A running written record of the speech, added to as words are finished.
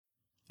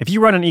If you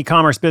run an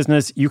e-commerce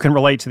business, you can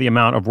relate to the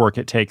amount of work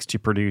it takes to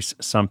produce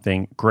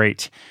something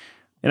great.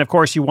 And of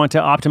course, you want to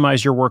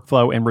optimize your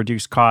workflow and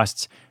reduce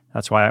costs.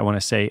 That's why I want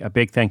to say a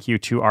big thank you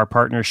to our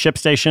partner,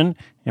 ShipStation,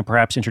 and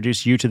perhaps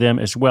introduce you to them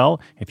as well.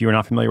 If you are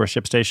not familiar with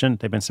ShipStation,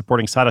 they've been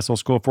supporting Side Hustle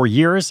School for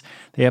years.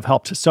 They have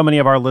helped so many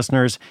of our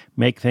listeners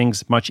make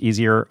things much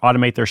easier,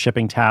 automate their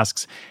shipping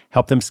tasks,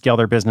 help them scale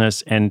their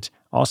business, and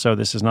also,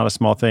 this is not a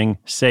small thing,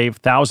 save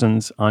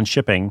thousands on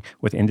shipping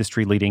with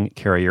industry-leading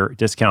carrier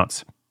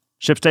discounts.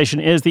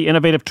 ShipStation is the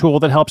innovative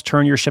tool that helps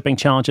turn your shipping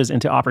challenges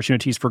into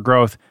opportunities for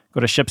growth. Go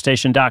to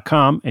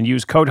ShipStation.com and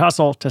use code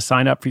HUSTLE to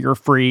sign up for your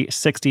free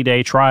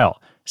 60-day trial.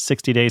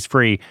 60 days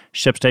free.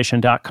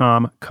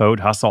 ShipStation.com, code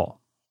HUSTLE.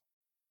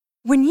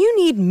 When you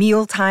need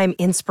mealtime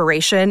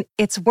inspiration,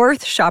 it's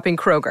worth shopping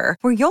Kroger,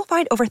 where you'll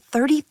find over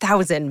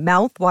 30,000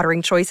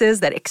 mouth-watering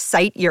choices that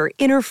excite your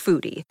inner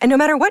foodie. And no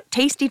matter what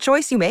tasty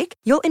choice you make,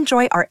 you'll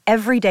enjoy our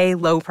everyday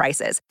low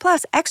prices,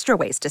 plus extra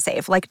ways to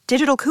save, like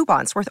digital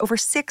coupons worth over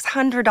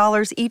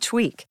 $600 each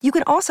week. You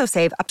can also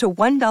save up to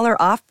 $1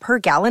 off per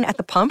gallon at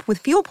the pump with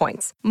fuel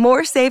points.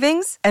 More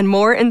savings and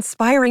more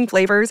inspiring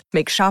flavors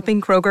make shopping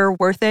Kroger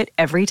worth it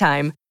every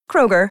time.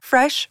 Kroger,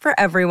 fresh for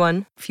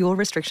everyone. Fuel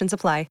restrictions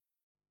apply.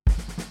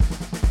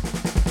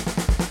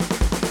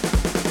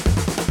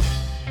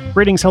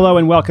 Greetings, hello,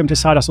 and welcome to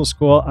Side Hustle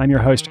School. I'm your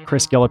host,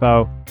 Chris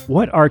Guillebeau.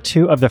 What are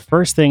two of the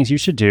first things you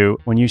should do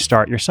when you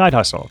start your side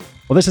hustle?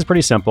 Well, this is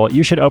pretty simple.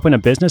 You should open a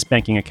business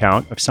banking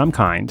account of some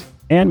kind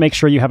and make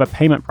sure you have a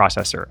payment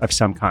processor of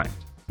some kind.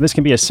 This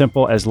can be as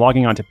simple as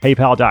logging onto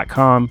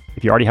PayPal.com.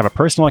 If you already have a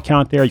personal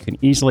account there, you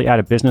can easily add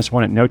a business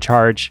one at no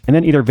charge, and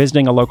then either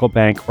visiting a local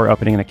bank or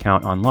opening an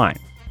account online.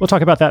 We'll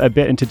talk about that a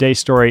bit in today's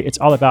story. It's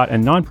all about a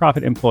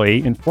nonprofit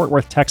employee in Fort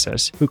Worth,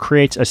 Texas, who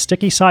creates a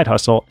sticky side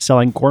hustle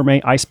selling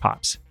gourmet ice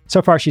pops.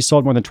 So far, she's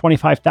sold more than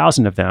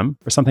 25,000 of them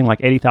for something like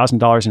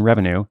 $80,000 in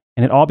revenue,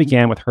 and it all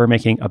began with her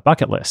making a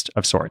bucket list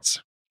of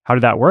sorts. How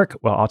did that work?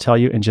 Well, I'll tell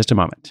you in just a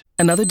moment.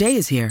 Another day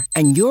is here,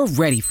 and you're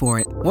ready for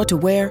it. What to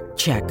wear?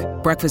 Check.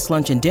 Breakfast,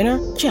 lunch, and dinner?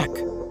 Check.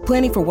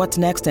 Planning for what's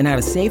next and how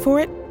to save for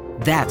it?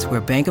 That's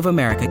where Bank of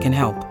America can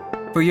help.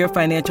 For your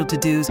financial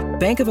to-dos,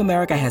 Bank of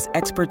America has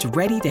experts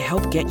ready to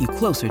help get you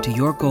closer to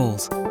your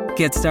goals.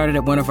 Get started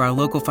at one of our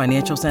local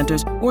financial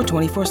centers or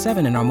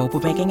 24/7 in our mobile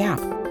banking app.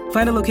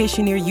 Find a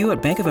location near you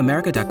at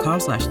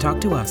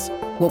bankofamerica.com/talktous.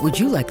 What would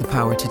you like the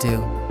power to do?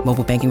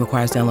 Mobile banking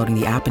requires downloading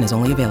the app and is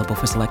only available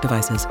for select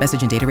devices.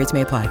 Message and data rates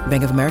may apply.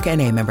 Bank of America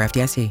N.A., member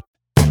FDIC.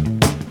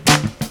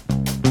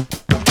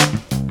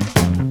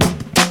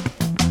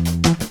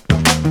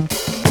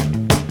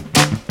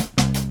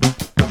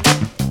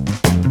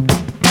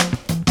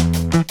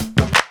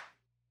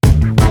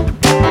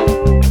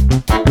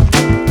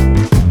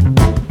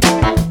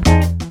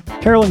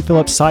 Carolyn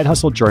Phillips' side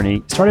hustle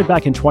journey started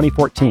back in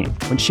 2014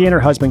 when she and her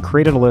husband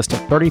created a list of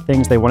 30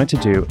 things they wanted to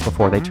do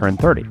before they turned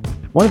 30.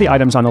 One of the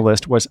items on the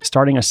list was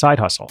starting a side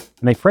hustle,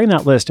 and they framed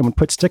that list and would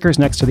put stickers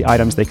next to the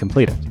items they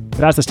completed.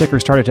 But as the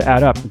stickers started to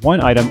add up,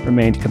 one item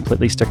remained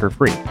completely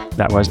sticker-free.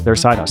 That was their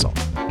side hustle.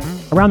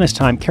 Around this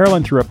time,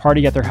 Carolyn threw a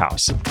party at their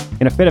house.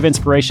 In a fit of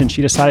inspiration,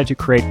 she decided to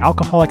create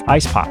alcoholic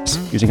ice pops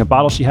using a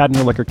bottle she had in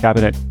her liquor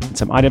cabinet and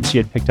some items she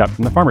had picked up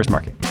from the farmer's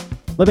market.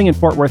 Living in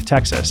Fort Worth,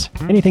 Texas,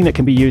 anything that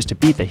can be used to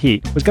beat the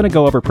heat was going to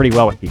go over pretty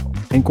well with people.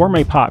 And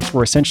gourmet pops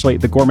were essentially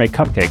the gourmet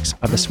cupcakes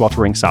of the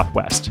sweltering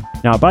Southwest.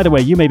 Now, by the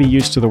way, you may be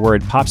used to the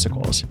word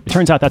popsicles. It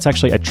turns out that's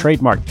actually a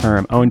trademark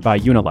term owned by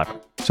Unilever.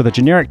 So the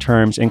generic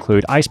terms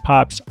include ice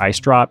pops, ice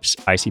drops,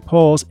 icy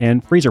poles,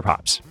 and freezer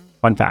pops.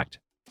 Fun fact.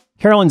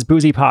 Carolyn's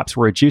boozy pops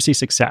were a juicy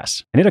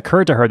success, and it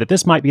occurred to her that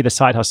this might be the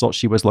side hustle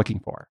she was looking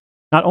for.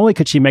 Not only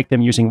could she make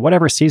them using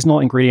whatever seasonal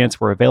ingredients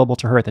were available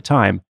to her at the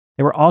time,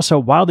 they were also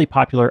wildly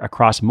popular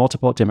across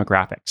multiple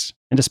demographics.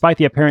 And despite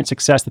the apparent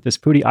success that this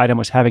foodie item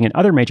was having in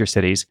other major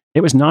cities,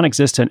 it was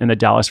non-existent in the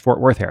Dallas-Fort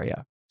Worth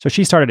area. So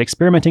she started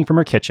experimenting from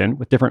her kitchen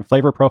with different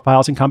flavor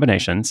profiles and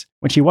combinations.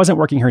 When she wasn't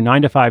working her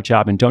 9-to-5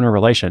 job in donor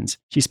relations,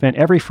 she spent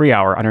every free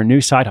hour on her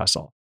new side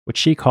hustle, which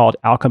she called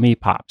Alchemy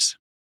Pops.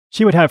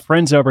 She would have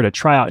friends over to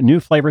try out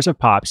new flavors of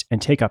pops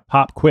and take a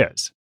pop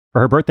quiz.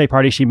 For her birthday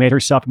party, she made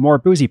herself more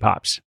boozy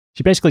pops.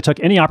 She basically took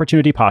any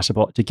opportunity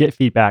possible to get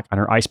feedback on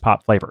her ice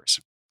pop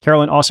flavors.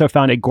 Carolyn also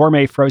found a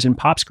gourmet frozen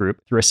pops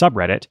group through a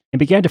subreddit and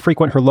began to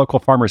frequent her local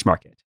farmers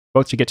market,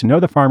 both to get to know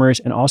the farmers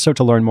and also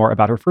to learn more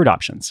about her fruit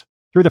options.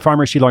 Through the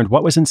farmers, she learned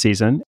what was in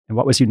season and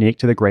what was unique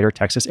to the greater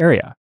Texas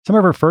area. Some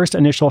of her first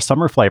initial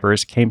summer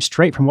flavors came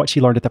straight from what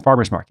she learned at the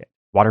farmers market: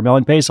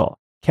 watermelon basil,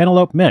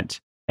 cantaloupe mint,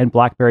 and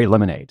blackberry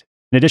lemonade.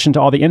 In addition to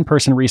all the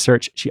in-person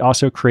research, she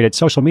also created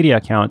social media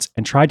accounts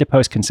and tried to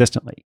post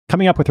consistently,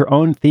 coming up with her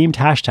own themed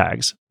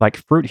hashtags like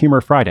Fruit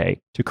Humor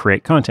Friday to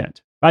create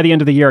content. By the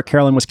end of the year,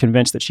 Carolyn was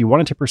convinced that she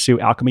wanted to pursue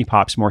Alchemy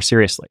Pops more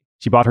seriously.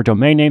 She bought her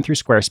domain name through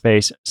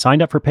Squarespace,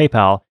 signed up for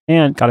PayPal,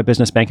 and got a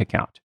business bank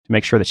account to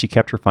make sure that she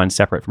kept her funds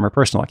separate from her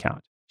personal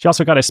account. She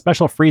also got a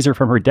special freezer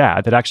from her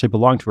dad that actually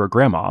belonged to her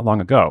grandma long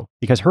ago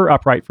because her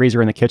upright freezer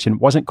in the kitchen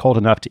wasn't cold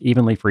enough to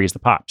evenly freeze the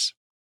pops.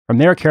 From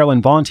there,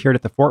 Carolyn volunteered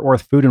at the Fort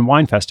Worth Food and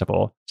Wine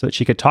Festival so that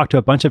she could talk to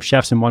a bunch of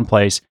chefs in one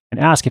place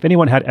and ask if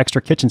anyone had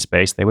extra kitchen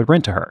space they would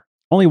rent to her.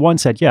 Only one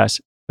said yes,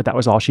 but that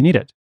was all she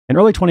needed. In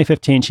early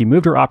 2015, she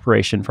moved her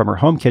operation from her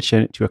home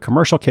kitchen to a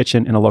commercial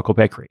kitchen in a local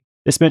bakery.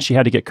 This meant she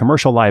had to get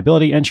commercial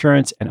liability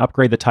insurance and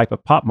upgrade the type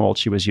of pop mold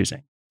she was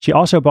using. She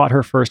also bought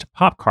her first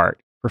pop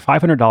cart for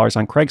 $500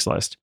 on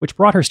Craigslist, which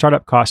brought her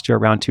startup cost to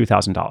around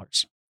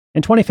 $2,000.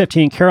 In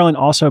 2015, Carolyn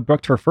also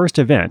booked her first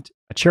event,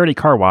 a charity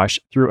car wash,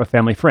 through a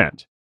family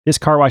friend. This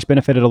car wash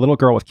benefited a little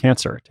girl with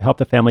cancer to help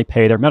the family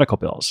pay their medical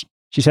bills.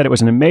 She said it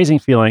was an amazing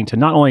feeling to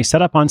not only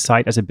set up on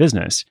site as a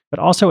business, but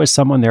also as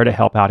someone there to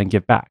help out and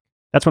give back.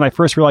 That's when I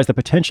first realized the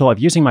potential of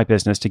using my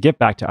business to give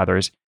back to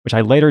others, which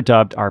I later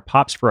dubbed our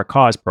Pops for a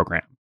Cause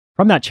program.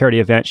 From that charity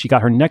event, she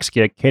got her next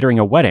gig catering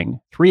a wedding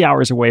 3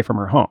 hours away from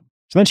her home.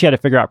 So then she had to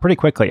figure out pretty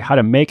quickly how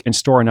to make and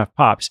store enough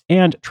pops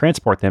and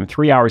transport them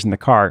 3 hours in the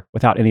car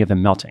without any of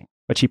them melting.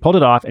 But she pulled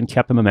it off and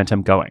kept the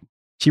momentum going.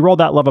 She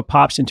rolled that love of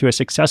pops into a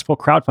successful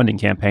crowdfunding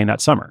campaign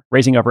that summer,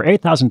 raising over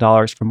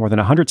 $8,000 from more than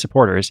 100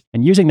 supporters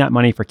and using that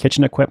money for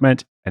kitchen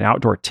equipment, an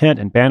outdoor tent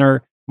and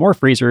banner, more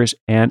freezers,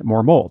 and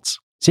more molds.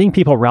 Seeing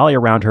people rally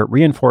around her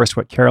reinforced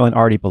what Carolyn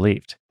already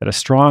believed, that a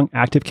strong,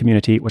 active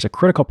community was a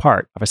critical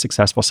part of a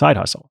successful side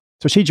hustle.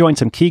 So she joined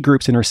some key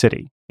groups in her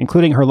city,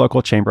 including her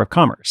local Chamber of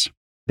Commerce.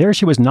 There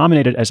she was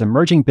nominated as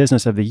Emerging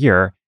Business of the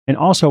Year and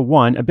also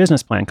won a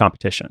business plan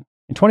competition.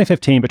 In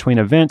 2015, between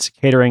events,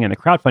 catering, and the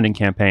crowdfunding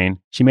campaign,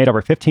 she made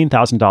over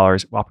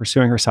 $15,000 while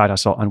pursuing her side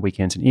hustle on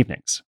weekends and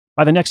evenings.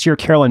 By the next year,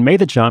 Carolyn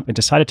made the jump and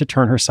decided to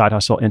turn her side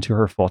hustle into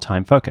her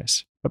full-time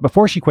focus. But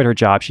before she quit her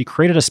job, she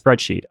created a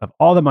spreadsheet of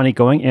all the money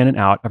going in and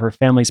out of her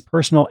family's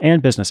personal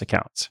and business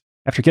accounts.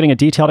 After getting a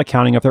detailed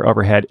accounting of their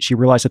overhead, she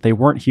realized that they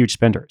weren't huge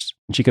spenders,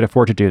 and she could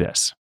afford to do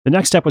this. The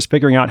next step was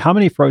figuring out how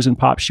many frozen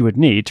pops she would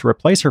need to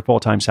replace her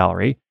full-time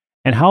salary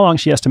and how long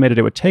she estimated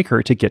it would take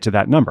her to get to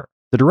that number.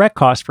 The direct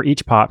cost for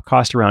each pop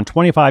cost around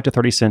 25 to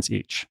 30 cents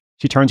each.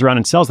 She turns around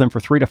and sells them for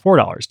 $3 to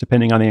 $4,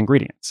 depending on the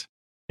ingredients.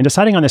 In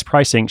deciding on this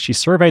pricing, she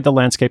surveyed the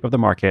landscape of the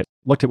market,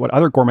 looked at what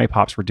other gourmet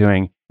pops were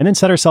doing, and then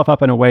set herself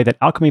up in a way that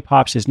Alchemy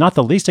Pops is not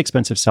the least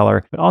expensive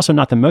seller, but also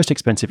not the most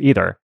expensive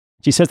either.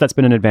 She says that's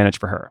been an advantage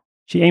for her.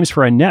 She aims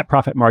for a net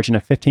profit margin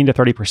of 15 to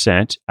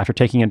 30% after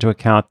taking into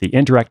account the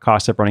indirect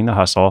costs of running the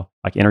hustle,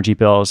 like energy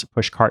bills,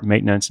 push cart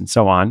maintenance, and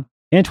so on.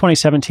 In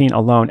 2017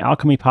 alone,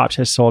 Alchemy Pops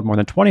has sold more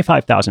than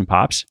 25,000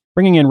 pops,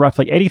 bringing in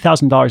roughly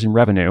 $80,000 in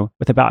revenue,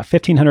 with about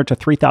 $1,500 to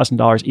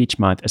 $3,000 each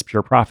month as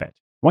pure profit.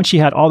 Once she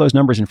had all those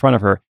numbers in front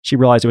of her, she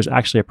realized it was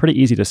actually a pretty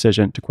easy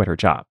decision to quit her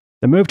job.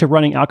 The move to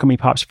running Alchemy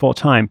Pops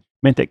full-time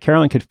meant that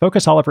Carolyn could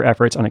focus all of her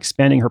efforts on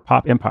expanding her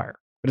pop empire,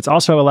 but it's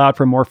also allowed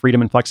for more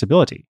freedom and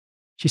flexibility.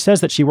 She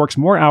says that she works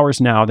more hours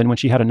now than when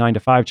she had a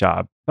 9-to-5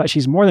 job, but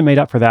she's more than made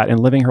up for that in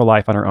living her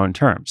life on her own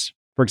terms.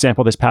 For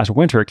example, this past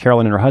winter,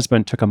 Carolyn and her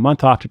husband took a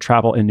month off to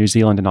travel in New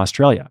Zealand and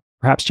Australia,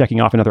 perhaps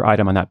checking off another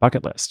item on that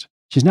bucket list.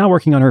 She's now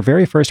working on her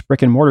very first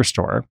brick-and-mortar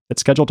store that's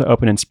scheduled to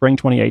open in spring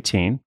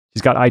 2018.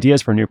 She's got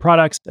ideas for new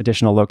products,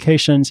 additional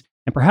locations,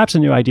 and perhaps a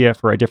new idea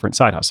for a different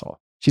side hustle.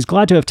 She's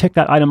glad to have ticked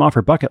that item off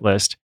her bucket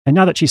list, and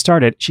now that she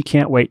started, she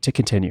can't wait to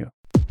continue.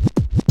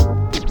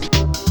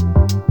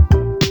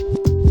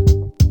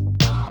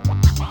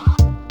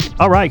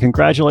 All right,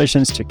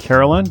 congratulations to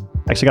Carolyn.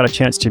 I actually got a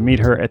chance to meet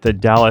her at the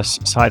Dallas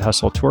Side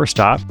Hustle Tour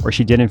Stop, where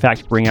she did in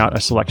fact bring out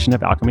a selection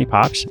of Alchemy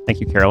Pops. Thank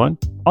you, Carolyn.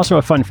 Also,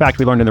 a fun fact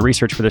we learned in the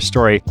research for this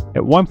story,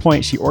 at one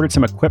point she ordered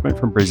some equipment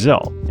from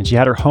Brazil, and she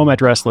had her home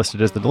address listed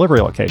as the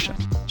delivery location.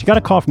 She got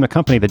a call from the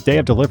company the day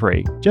of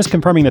delivery, just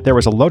confirming that there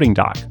was a loading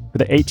dock for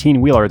the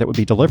 18-wheeler that would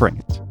be delivering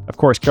it. Of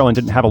course, Carolyn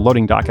didn't have a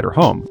loading dock at her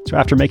home, so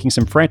after making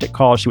some frantic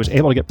calls, she was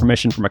able to get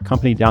permission from a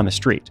company down the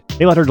street.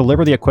 They let her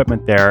deliver the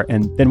equipment there,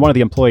 and then one of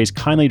the employees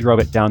kindly drove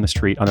it down the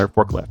street on their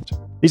forklift.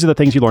 These are the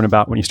things you learn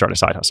about when you start a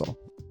side hustle.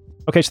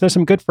 Okay, so there's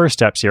some good first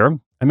steps here.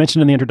 I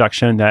mentioned in the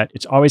introduction that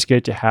it's always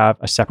good to have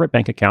a separate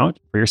bank account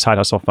for your side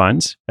hustle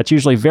funds. That's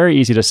usually very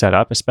easy to set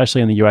up,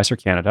 especially in the US or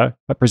Canada,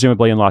 but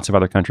presumably in lots of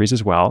other countries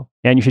as well.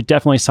 And you should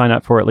definitely sign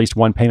up for at least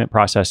one payment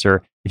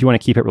processor. If you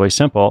want to keep it really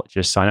simple,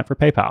 just sign up for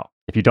PayPal.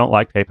 If you don't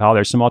like PayPal,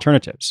 there's some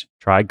alternatives.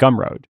 Try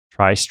Gumroad,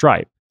 try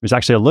Stripe. There's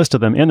actually a list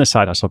of them in the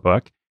side hustle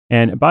book.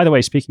 And by the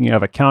way, speaking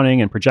of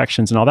accounting and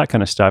projections and all that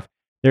kind of stuff,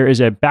 there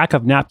is a back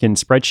of napkin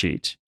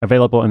spreadsheet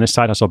available in the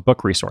Side Hustle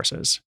book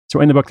resources.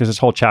 So in the book, there's this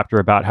whole chapter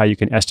about how you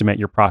can estimate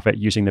your profit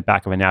using the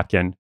back of a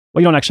napkin.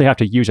 Well, you don't actually have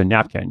to use a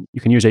napkin. You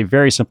can use a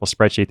very simple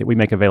spreadsheet that we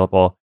make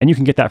available, and you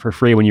can get that for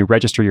free when you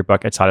register your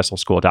book at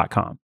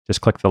sidehustleschool.com. Just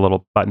click the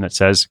little button that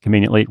says,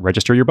 conveniently,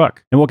 register your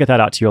book, and we'll get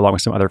that out to you along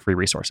with some other free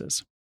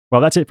resources.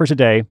 Well, that's it for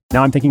today.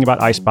 Now I'm thinking about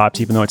ice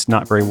pops, even though it's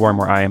not very warm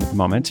where I am at the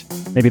moment.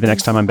 Maybe the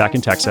next time I'm back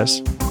in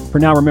Texas. For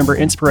now, remember,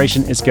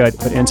 inspiration is good,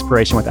 but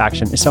inspiration with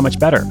action is so much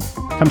better.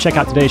 Come check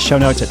out today's show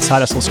notes at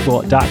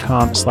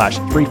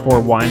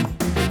sidehustleschool.com/341.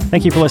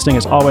 Thank you for listening.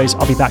 As always,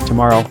 I'll be back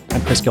tomorrow.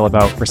 I'm Chris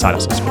Guillebeau for Side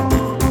Hustle School.